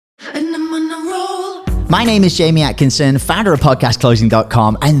My name is Jamie Atkinson, founder of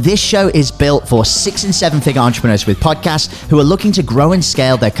podcastclosing.com, and this show is built for 6 and 7 figure entrepreneurs with podcasts who are looking to grow and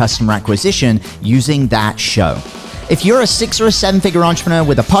scale their customer acquisition using that show. If you're a 6 or a 7 figure entrepreneur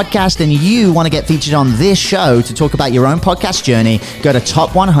with a podcast and you want to get featured on this show to talk about your own podcast journey, go to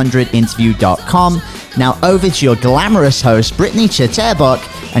top100interview.com. Now over to your glamorous host, Brittany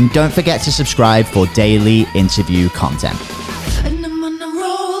Chatterbach, and don't forget to subscribe for daily interview content.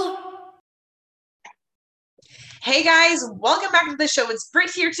 Hey guys, welcome back to the show. It's Britt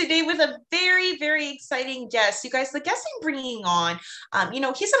here today with a very, very exciting guest. You guys, the guest I'm bringing on,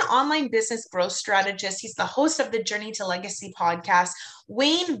 he's an online business growth strategist. He's the host of the Journey to Legacy podcast,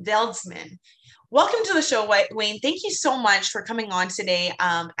 Wayne Veldsman. Welcome to the show, Wayne. Thank you so much for coming on today.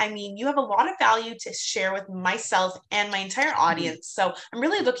 You have a lot of value to share with myself and my entire audience. So I'm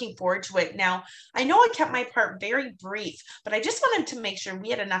really looking forward to it. Now, I know I kept my part very brief, but I just wanted to make sure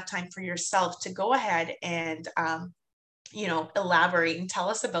we had enough time for yourself to go ahead and, elaborate and tell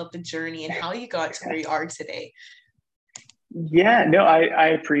us about the journey and how you got to where you are today. Yeah, no, I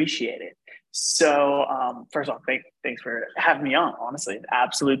appreciate it. So first of all, thanks for having me on. Honestly, an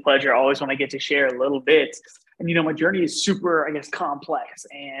absolute pleasure. Always when I get to share a little bit. And, my journey is super, complex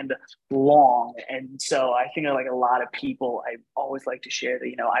and long. And so I think like a lot of people, I always like to share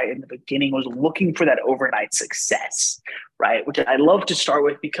that, I, in the beginning, was looking for that overnight success, right? Which I love to start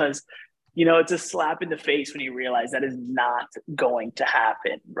with because, it's a slap in the face when you realize that is not going to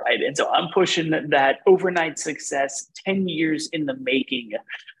happen, right? And so I'm pushing that overnight success, 10 years in the making.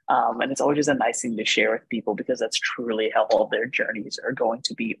 And it's always just a nice thing to share with people because that's truly how all their journeys are going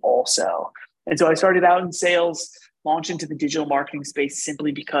to be also. And so I started out in sales, launched into the digital marketing space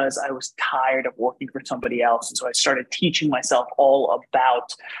simply because I was tired of working for somebody else. And so I started teaching myself all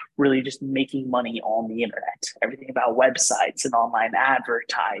about really just making money on the internet, everything about websites and online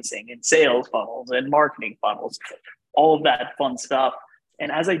advertising and sales funnels and marketing funnels, all of that fun stuff.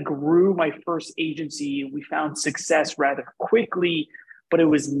 And as I grew my first agency, we found success rather quickly, but it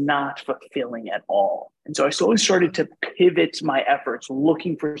was not fulfilling at all. And so I slowly started to pivot my efforts,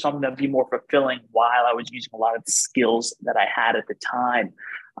 looking for something that would be more fulfilling while I was using a lot of the skills that I had at the time.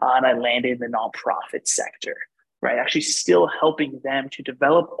 And I landed in the nonprofit sector, right? Actually still helping them to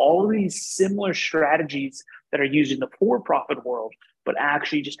develop all of these similar strategies that are used in the for-profit world, but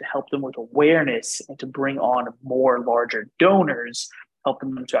actually just to help them with awareness and to bring on more larger donors,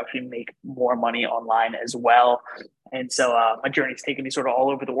 helping them to actually make more money online as well. And so my journey has taken me sort of all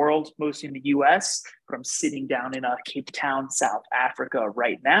over the world, mostly in the US, but I'm sitting down in Cape Town, South Africa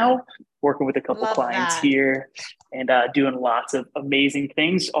right now, working with a couple clients here and doing lots of amazing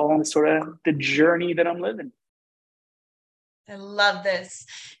things, all on the sort of the journey that I'm living. I love this.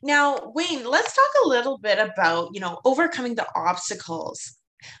 Now, Wayne, let's talk a little bit about, overcoming the obstacles.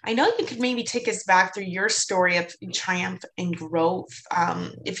 I know you could maybe take us back through your story of triumph and growth.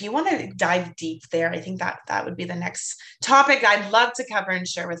 If you want to dive deep there, I think that would be the next topic I'd love to cover and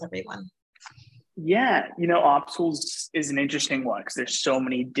share with everyone. Yeah, obstacles is an interesting one because there's so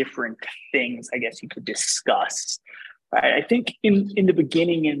many different things I guess you could discuss. Right? I think in the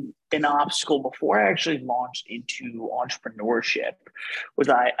beginning, an obstacle before I actually launched into entrepreneurship was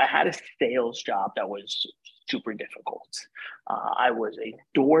I had a sales job that was super difficult. I was a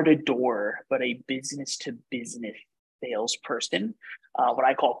door-to-door, but a business-to-business salesperson, what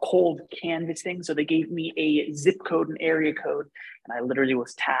I call cold canvassing. So they gave me a zip code and area code, and I literally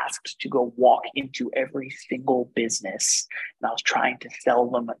was tasked to go walk into every single business. And I was trying to sell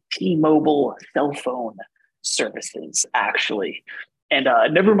them T-Mobile cell phone services, actually. And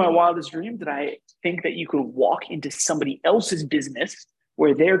never in my wildest dream did I think that you could walk into somebody else's business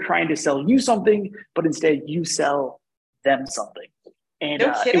where they're trying to sell you something, but instead you sell them something. And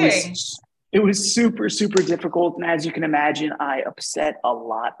no kidding. It was super, super difficult. And as you can imagine, I upset a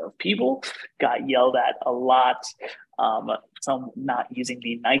lot of people, got yelled at a lot, some not using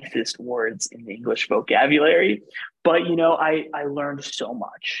the nicest words in the English vocabulary. But, I learned so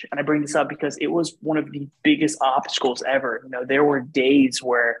much. And I bring this up because it was one of the biggest obstacles ever. There were days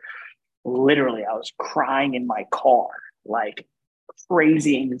where literally I was crying in my car, like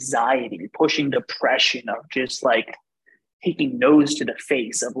crazy anxiety, pushing depression of just like taking no's to the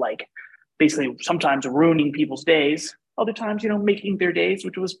face of like basically sometimes ruining people's days, other times, making their days,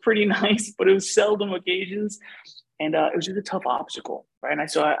 which was pretty nice, but it was seldom occasions. And it was just a tough obstacle, right? And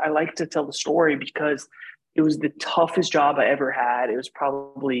so I like to tell the story because it was the toughest job I ever had. It was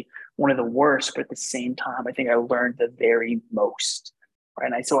probably one of the worst, but at the same time, I think I learned the very most.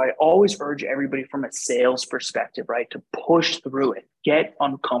 Right. And so I always urge everybody from a sales perspective, right, to push through it, get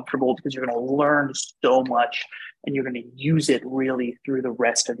uncomfortable because you're going to learn so much and you're going to use it really through the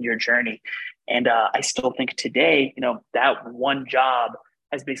rest of your journey. And I still think today, that one job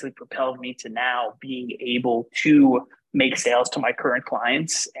has basically propelled me to now being able to make sales to my current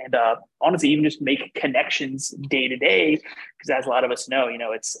clients and honestly, even just make connections day to day. Because as a lot of us know,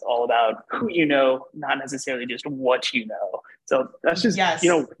 it's all about who you know, not necessarily just what you know. So that's just, Yes.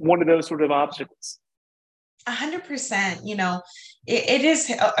 one of those sort of obstacles. 100%, it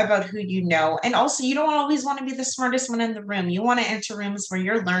is about who you know. And also, you don't always want to be the smartest one in the room. You want to enter rooms where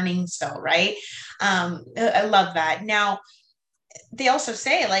you're learning still, right? I love that. Now, they also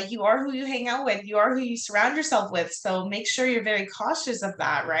say, like, you are who you hang out with, you are who you surround yourself with. So make sure you're very cautious of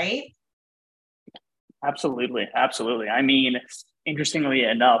that, right? Absolutely. Absolutely. I mean, interestingly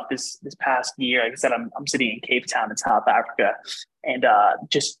enough, this past year, like I said, I'm sitting in Cape Town in South Africa. And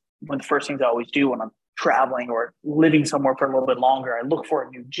just one of the first things I always do when I'm traveling or living somewhere for a little bit longer, I look for a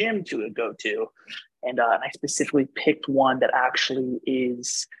new gym to go to. And I specifically picked one that actually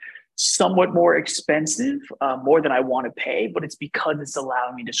is somewhat more expensive, more than I want to pay, but it's because it's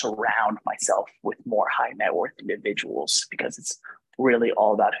allowing me to surround myself with more high net worth individuals, because it's really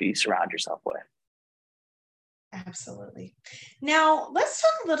all about who you surround yourself with. Absolutely. Now, let's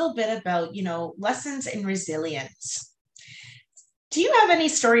talk a little bit about, lessons in resilience. Do you have any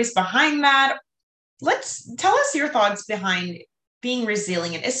stories behind that? Let's tell us your thoughts behind being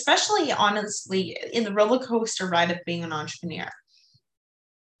resilient, especially honestly in the roller coaster ride of being an entrepreneur.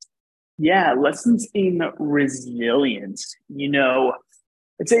 Yeah, lessons in resilience.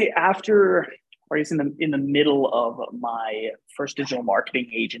 I'd say after, or I guess in the middle of my first digital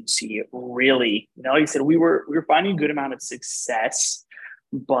marketing agency, really, like I said, we were finding a good amount of success,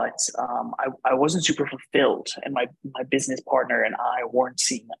 but I wasn't super fulfilled, and my business partner and I weren't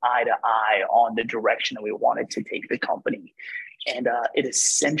seeing eye to eye on the direction that we wanted to take the company, and it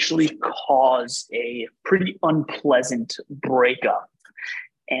essentially caused a pretty unpleasant breakup,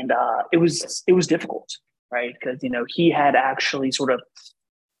 and it was difficult, right? Because he had actually sort of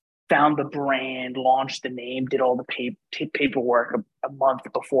found the brand, launched the name, did all the paperwork a month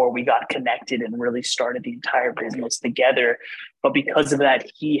before we got connected and really started the entire business together. But because of that,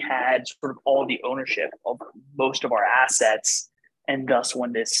 he had sort of all the ownership of most of our assets. And thus,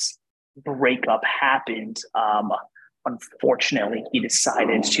 when this breakup happened, unfortunately, he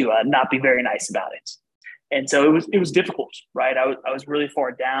decided to not be very nice about it. And so it was difficult, right? I was really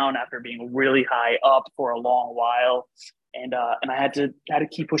far down after being really high up for a long while. And I had to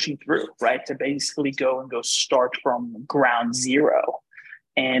keep pushing through, right? To basically go start from ground zero.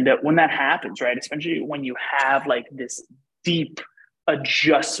 And when that happens, right, especially when you have like this deep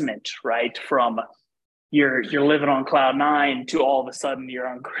adjustment, right, from you're living on cloud nine to all of a sudden you're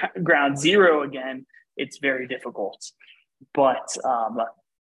on ground zero again, it's very difficult. But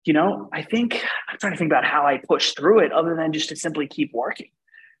I think I'm trying to think about how I push through it, other than just to simply keep working.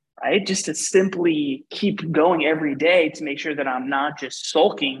 Right? Just to simply keep going every day to make sure that I'm not just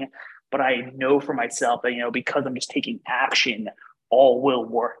sulking, but I know for myself that, because I'm just taking action, all will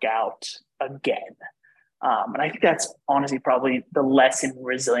work out again. And I think that's honestly probably the lesson in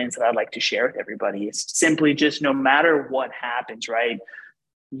resilience that I'd like to share with everybody, is simply just no matter what happens, right?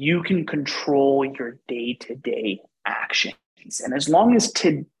 You can control your day-to-day actions. And as long as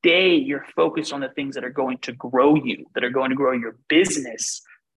today you're focused on the things that are going to grow you, that are going to grow your business,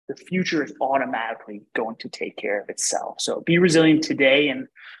 the future is automatically going to take care of itself. So be resilient today and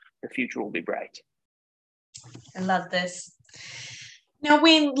the future will be bright. I love this. Now,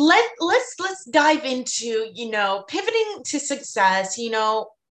 Wayne, let's dive into, pivoting to success.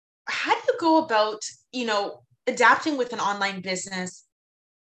 How do you go about, adapting with an online business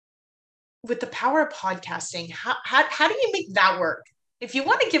with the power of podcasting? How do you make that work? If you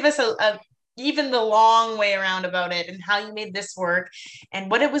want to give us a even the long way around about it and how you made this work and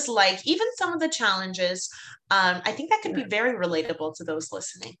what it was like, even some of the challenges, I think that could be very relatable to those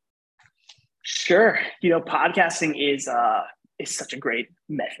listening. Sure. Podcasting is such a great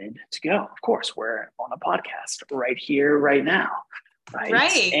method to go. Of course, we're on a podcast right here, right now.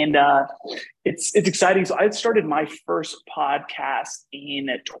 Right. And it's exciting. So I started my first podcast in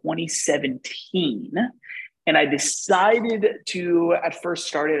 2017. And I decided to at first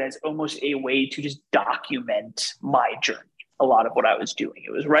start it as almost a way to just document my journey, a lot of what I was doing.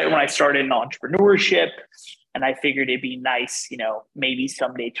 It was right when I started in entrepreneurship, and I figured it'd be nice, maybe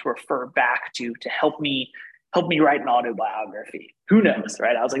someday to refer back to help me write an autobiography. Who knows,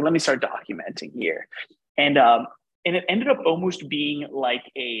 right? I was like, let me start documenting here. And it ended up almost being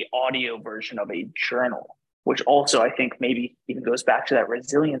like a audio version of a journal, which also I think maybe even goes back to that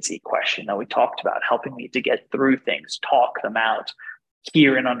resiliency question that we talked about, helping me to get through things, talk them out,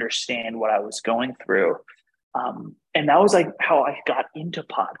 hear and understand what I was going through. And that was like how I got into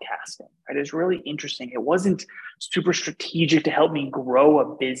podcasting, right? It was really interesting. It wasn't super strategic to help me grow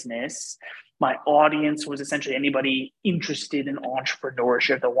a business. My audience was essentially anybody interested in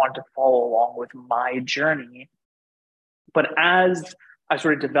entrepreneurship that wanted to follow along with my journey. But as I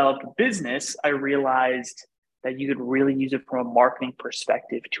sort of developed a business, I realized that you could really use it from a marketing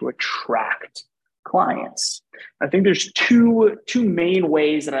perspective to attract clients. I think there's two main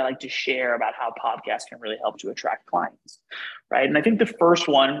ways that I like to share about how podcasts can really help to attract clients, right? And I think the first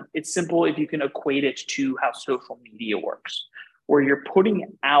one, it's simple if you can equate it to how social media works, where you're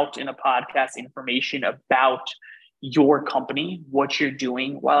putting out in a podcast information about your company, what you're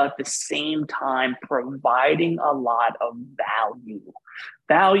doing, while at the same time providing a lot of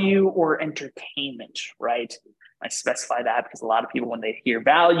value or entertainment, right? I specify that because a lot of people, when they hear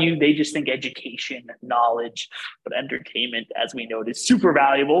value, they just think education, knowledge, but entertainment, as we know, is super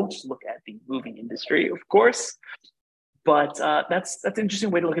valuable. Just look at the movie industry, of course. But that's an interesting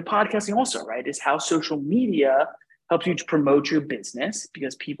way to look at podcasting also, right? Is how social media helps you to promote your business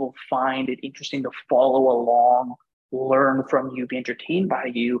because people find it interesting to follow along, learn from you, be entertained by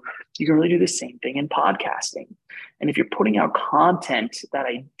you. You can really do the same thing in podcasting. And if you're putting out content that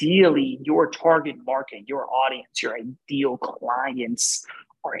ideally your target market, your audience, your ideal clients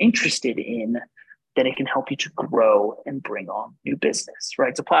are interested in, then it can help you to grow and bring on new business, right?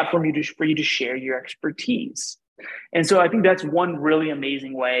 It's a platform for you to share your expertise. And so I think that's one really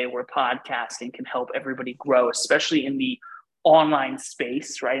amazing way where podcasting can help everybody grow, especially in the online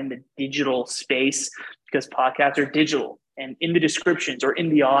space, right? In the digital space, because podcasts are digital. And in the descriptions or in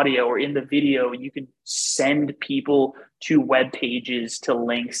the audio or in the video, you can send people to web pages, to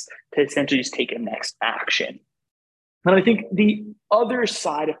links, to essentially just take a next action. And I think the other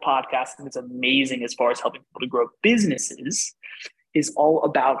side of podcasting that's amazing as far as helping people to grow businesses is all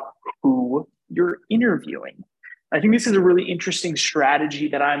about who you're interviewing. I think this is a really interesting strategy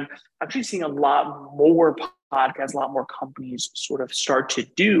that I'm actually seeing a lot more podcasts, a lot more companies sort of start to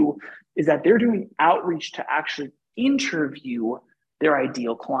do, is that they're doing outreach to actually interview their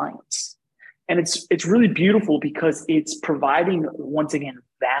ideal clients. And it's really beautiful because it's providing, once again,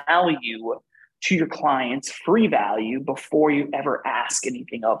 value to your clients, free value, before you ever ask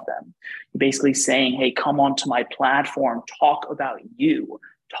anything of them. You're basically saying, hey, come onto my platform, talk about you,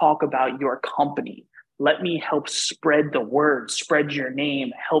 talk about your company. Let me help spread the word, spread your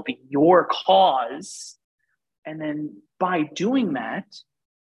name, help your cause. And then by doing that,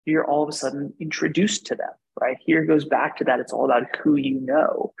 you're all of a sudden introduced to them, right? Here goes back to that. It's all about who you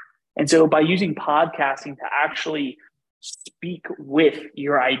know. And so by using podcasting to actually speak with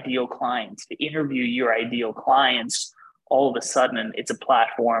your ideal clients, to interview your ideal clients, all of a sudden it's a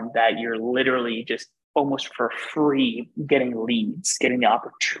platform that you're literally just almost for free getting leads, getting the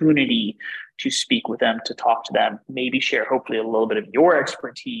opportunity to speak with them, to talk to them, maybe share hopefully a little bit of your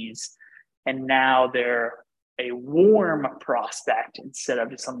expertise. And now they're a warm prospect instead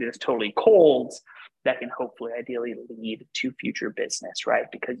of just somebody that's totally cold that can hopefully ideally lead to future business, right?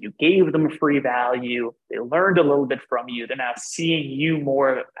 Because you gave them free value. They learned a little bit from you. They're now seeing you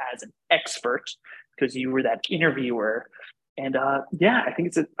more as an expert because you were that interviewer. And I think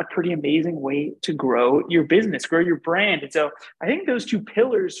it's a pretty amazing way to grow your business, grow your brand. And so I think those two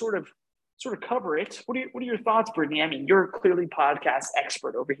pillars sort of cover it. What are your thoughts, Brittany? I mean, you're clearly podcast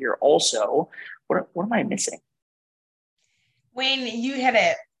expert over here also. What am I missing? Wayne, you hit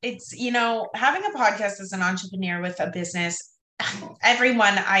it. It's, having a podcast as an entrepreneur with a business,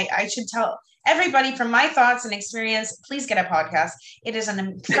 everyone, I should tell everybody from my thoughts and experience, please get a podcast. It is an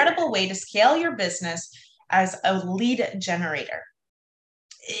incredible way to scale your business as a lead generator.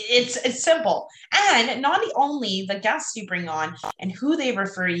 It's simple. And not only the guests you bring on and who they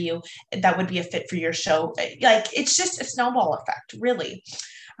refer you that would be a fit for your show, like it's just a snowball effect, really.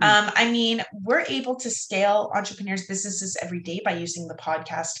 We're able to scale entrepreneurs' businesses every day by using the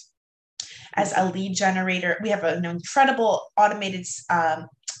podcast as a lead generator. We have an incredible automated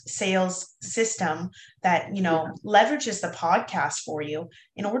sales system that, leverages the podcast for you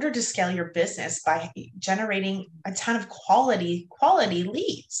in order to scale your business by generating a ton of quality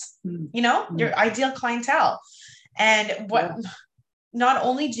leads, your ideal clientele. And not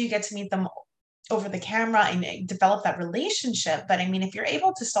only do you get to meet them over the camera and develop that relationship, but if you're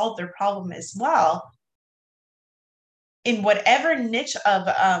able to solve their problem as well, in whatever niche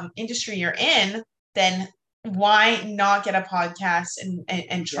of industry you're in, then why not get a podcast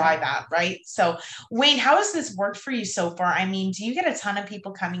and try that, right? So Wayne, how has this worked for you so far? Do you get a ton of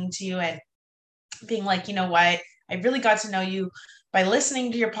people coming to you and being like, you know what, I really got to know you by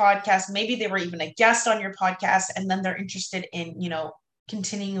listening to your podcast. Maybe they were even a guest on your podcast, and then they're interested in,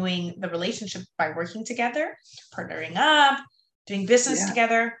 continuing the relationship by working together, partnering up, doing business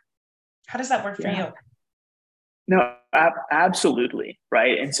together? How does that work for you? No, absolutely.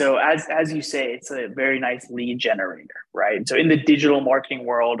 Right. And so as you say, it's a very nice lead generator, right? So in the digital marketing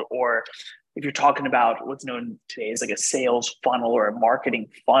world, or if you're talking about what's known today as like a sales funnel or a marketing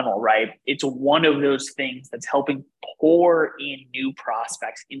funnel, right? It's one of those things that's helping pour in new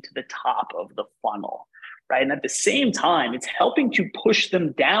prospects into the top of the funnel, right? And at the same time, it's helping to push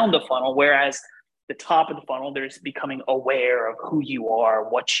them down the funnel, whereas the top of the funnel, there's becoming aware of who you are,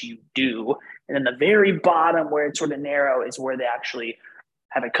 what you do. And then the very bottom where it's sort of narrow is where they actually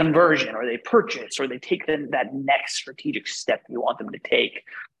have a conversion, or they purchase, or they take that next strategic step you want them to take.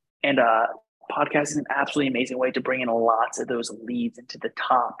 And podcast is an absolutely amazing way to bring in lots of those leads into the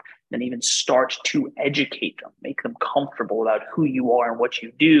top, and even start to educate them, make them comfortable about who you are and what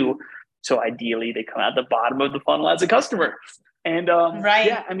you do. So ideally, they come out the bottom of the funnel as a customer. And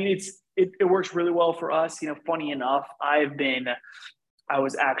yeah, I mean, it works really well for us. You know, funny enough, I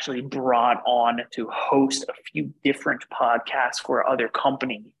was actually brought on to host a few different podcasts for other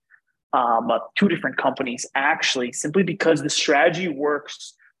company, 2 different companies actually, simply because the strategy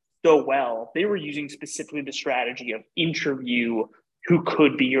works so well. They were using specifically the strategy of interview who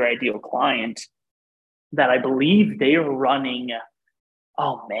could be your ideal client, that I believe they are running,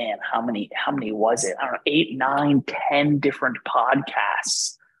 oh man, how many was it? I don't know, 8, 9, 10 different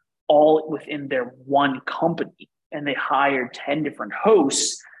podcasts, all within their one company. And they hired 10 different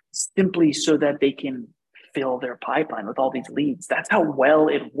hosts simply so that they can fill their pipeline with all these leads. That's how well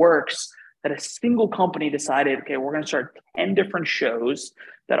it works, that a single company decided, okay, we're going to start 10 different shows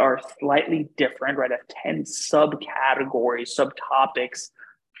that are slightly different, right? Have 10 subcategories, subtopics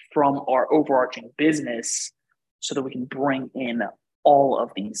from our overarching business, so that we can bring in all of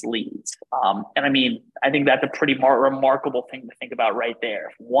these leads. And I mean, I think that's a pretty remarkable thing to think about right there.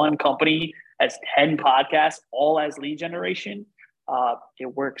 If one company has 10 podcasts, all as lead generation,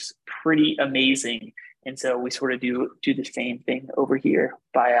 it works pretty amazing. And so we sort of do the same thing over here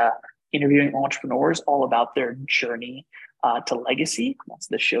by interviewing entrepreneurs all about their journey to legacy. That's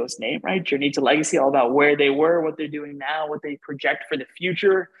the show's name, right? Journey to Legacy, all about where they were, what they're doing now, what they project for the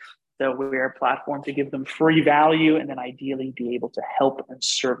future. So we're a platform to give them free value, and then ideally be able to help and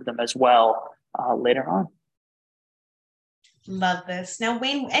serve them as well later on. Love this. Now,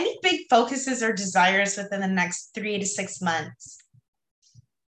 Wayne, any big focuses or desires within the next 3 to 6 months?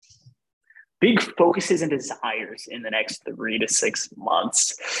 Big focuses and desires in the next 3 to 6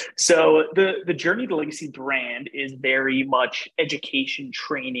 months. So the Journey to Legacy brand is very much education,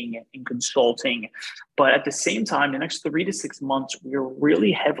 training, and consulting. But at the same time, the next 3 to 6 months, we're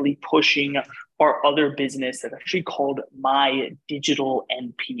really heavily pushing our other business that's actually called My Digital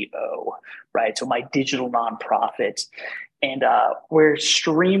NPO, right? So my digital nonprofit. And we're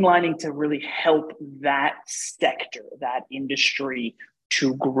streamlining to really help that sector, that industry,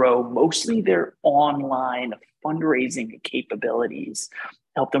 to grow mostly their online fundraising capabilities,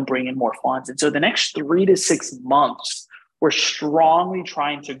 help them bring in more funds. And so the next 3 to 6 months, we're strongly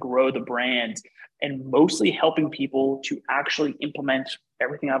trying to grow the brand and mostly helping people to actually implement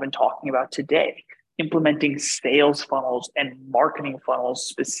everything I've been talking about today, implementing sales funnels and marketing funnels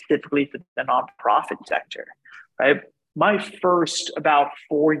specifically for the nonprofit sector, right? My first about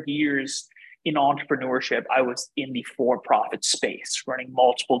 4 years in entrepreneurship, I was in the for-profit space, running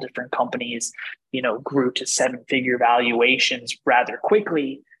multiple different companies, grew to 7-figure valuations rather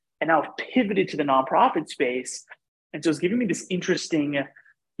quickly, and now I've pivoted to the nonprofit space. And so it's giving me this interesting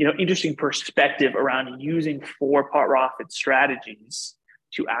perspective around using for-profit strategies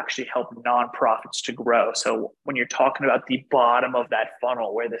to actually help nonprofits to grow. So when you're talking about the bottom of that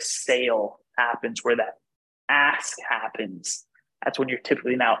funnel, where the sale happens, where that ask happens, that's when you're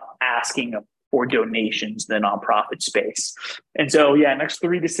typically now asking for donations in the nonprofit space. And so, next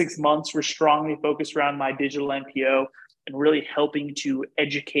 3 to 6 months, we're strongly focused around My Digital NPO and really helping to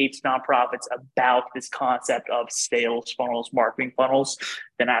educate nonprofits about this concept of sales funnels, marketing funnels,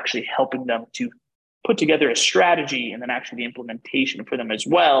 then actually helping them to put together a strategy and then actually the implementation for them as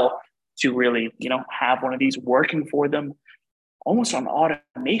well, to really, have one of these working for them almost on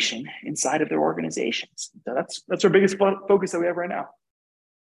automation inside of their organizations. So that's our biggest focus that we have right now.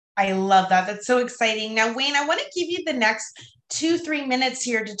 I love that. That's so exciting. Now, Wayne, I want to give you the next 2-3 minutes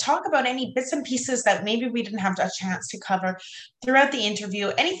here to talk about any bits and pieces that maybe we didn't have a chance to cover throughout the interview,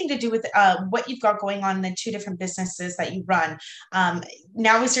 anything to do with what you've got going on in the 2 different businesses that you run.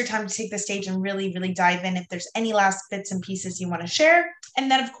 Now is your time to take the stage and really, really dive in if there's any last bits and pieces you want to share.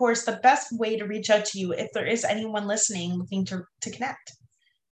 And then, of course, the best way to reach out to you if there is anyone listening looking to connect.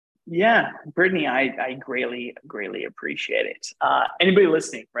 Yeah, Brittany, I greatly appreciate it. Anybody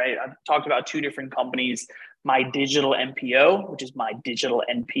listening, right? I've talked about two different companies, My Digital NPO, which is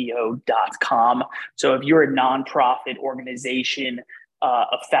mydigitalanpo.com. So if you're a nonprofit organization,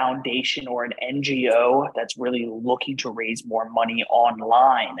 a foundation, or an NGO that's really looking to raise more money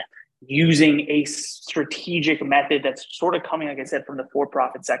online using a strategic method that's sort of coming, like I said, from the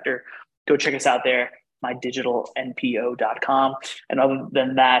for-profit sector, go check us out there, mydigitalanpo.com. And other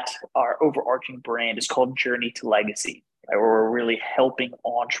than that, our overarching brand is called Journey to Legacy, right, where we're really helping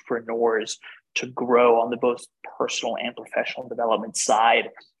entrepreneurs to grow on the both personal and professional development side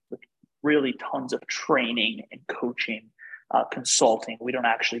with really tons of training and coaching, consulting. We don't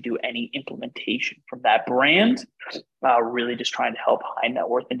actually do any implementation from that brand. Really just trying to help high net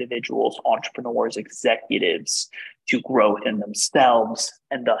worth individuals, entrepreneurs, executives to grow within themselves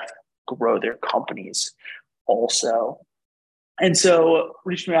and thus grow their companies also. And so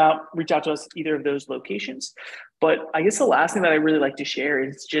reach out to us, either of those locations. But I guess the last thing that I really like to share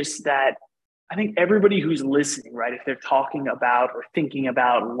is just that I think everybody who's listening, right, if they're talking about or thinking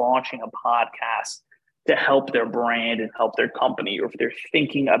about launching a podcast to help their brand and help their company, or if they're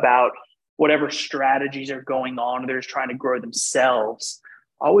thinking about whatever strategies are going on, they're just trying to grow themselves,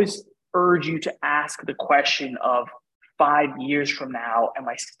 I always urge you to ask the question of, 5 years from now, am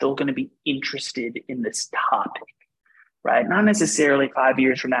I still going to be interested in this topic, right? Not necessarily 5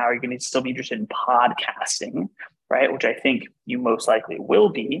 years from now, are you going to still be interested in podcasting, right? Which I think you most likely will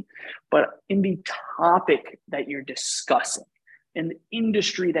be, but in the topic that you're discussing, in the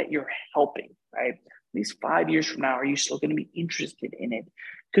industry that you're helping, right? At least 5 years from now, are you still going to be interested in it?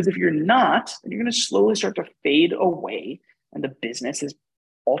 Because if you're not, then you're going to slowly start to fade away and the business is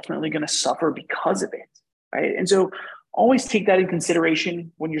ultimately going to suffer because of it, right? And so always take that in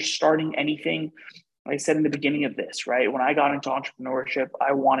consideration when you're starting anything. Like I said in the beginning of this, right? When I got into entrepreneurship,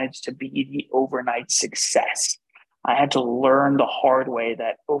 I wanted to be the overnight success. I had to learn the hard way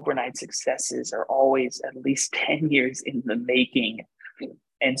that overnight successes are always at least 10 years in the making.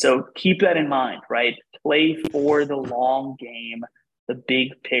 And so keep that in mind, right? Play for the long game, the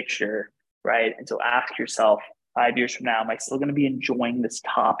big picture, right? And so ask yourself, 5 years from now, am I still going to be enjoying this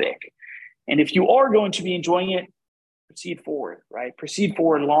topic? And if you are going to be enjoying it, proceed forward, right? Proceed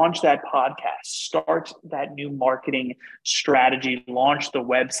forward, launch that podcast, start that new marketing strategy, launch the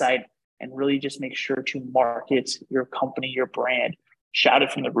website, and really just make sure to market your company, your brand, shout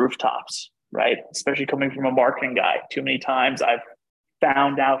it from the rooftops, right? Especially coming from a marketing guy. Too many times I've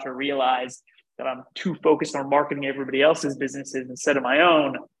found out or realized that I'm too focused on marketing everybody else's businesses instead of my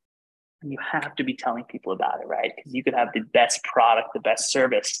own. And you have to be telling people about it, right? Because you could have the best product, the best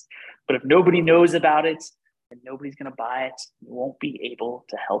service, but if nobody knows about it, and nobody's going to buy it, you won't be able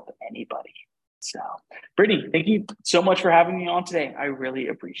to help anybody. So, Brittany, thank you so much for having me on today. I really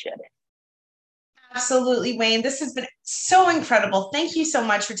appreciate it. Absolutely, Wayne. This has been so incredible. Thank you so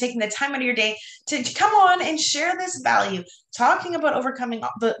much for taking the time out of your day to come on and share this value, talking about overcoming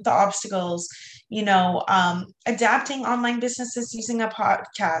the obstacles, adapting online businesses using a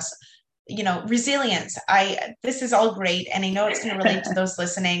podcast, resilience. This is all great. And I know it's going to relate to those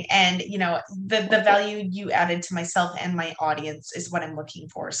listening, and, the value you added to myself and my audience is what I'm looking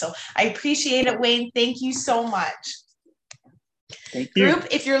for. So I appreciate it, Wayne. Thank you so much. Thank you. Group,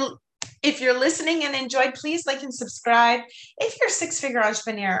 if you're listening and enjoyed, please like and subscribe. If you're a six-figure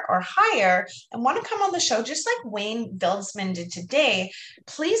entrepreneur or higher and want to come on the show, just like Wayne Veldsman did today,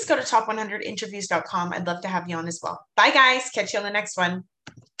 please go to top100interviews.com. I'd love to have you on as well. Bye, guys. Catch you on the next one.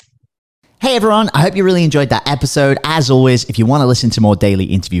 Hey everyone, I hope you really enjoyed that episode. As always, if you want to listen to more daily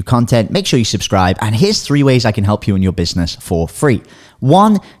interview content, make sure you subscribe. And here's 3 ways I can help you in your business for free.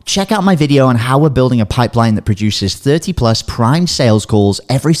 1, check out my video on how we're building a pipeline that produces 30 plus prime sales calls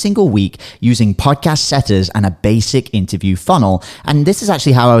every single week using podcast setters and a basic interview funnel. And this is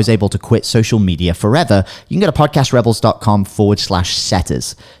actually how I was able to quit social media forever. You can go to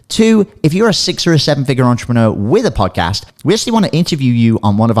podcastrebels.com/setters. 2, if you're a 6 or a 7 figure entrepreneur with a podcast, we actually want to interview you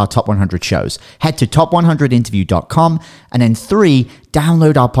on one of our top 100 shows. Head to top100interview.com. And then 3,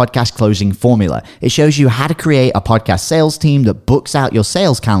 download our podcast closing formula. It shows you how to create a podcast sales team that books out your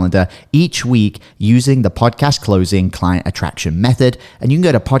sales calendar each week using the podcast closing client attraction method. And you can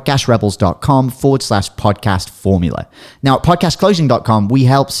go to podcastrebels.com/podcast formula. Now at podcastclosing.com, we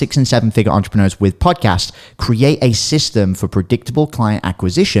help 6 and 7 figure entrepreneurs with podcasts create a system for predictable client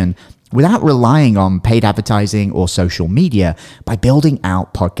acquisition without relying on paid advertising or social media by building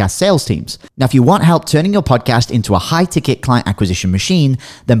out podcast sales teams. Now, if you want help turning your podcast into a high-ticket client acquisition machine,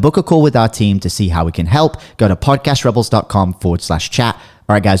 then book a call with our team to see how we can help. Go to podcastrebels.com/chat. All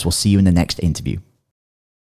right, guys, we'll see you in the next interview.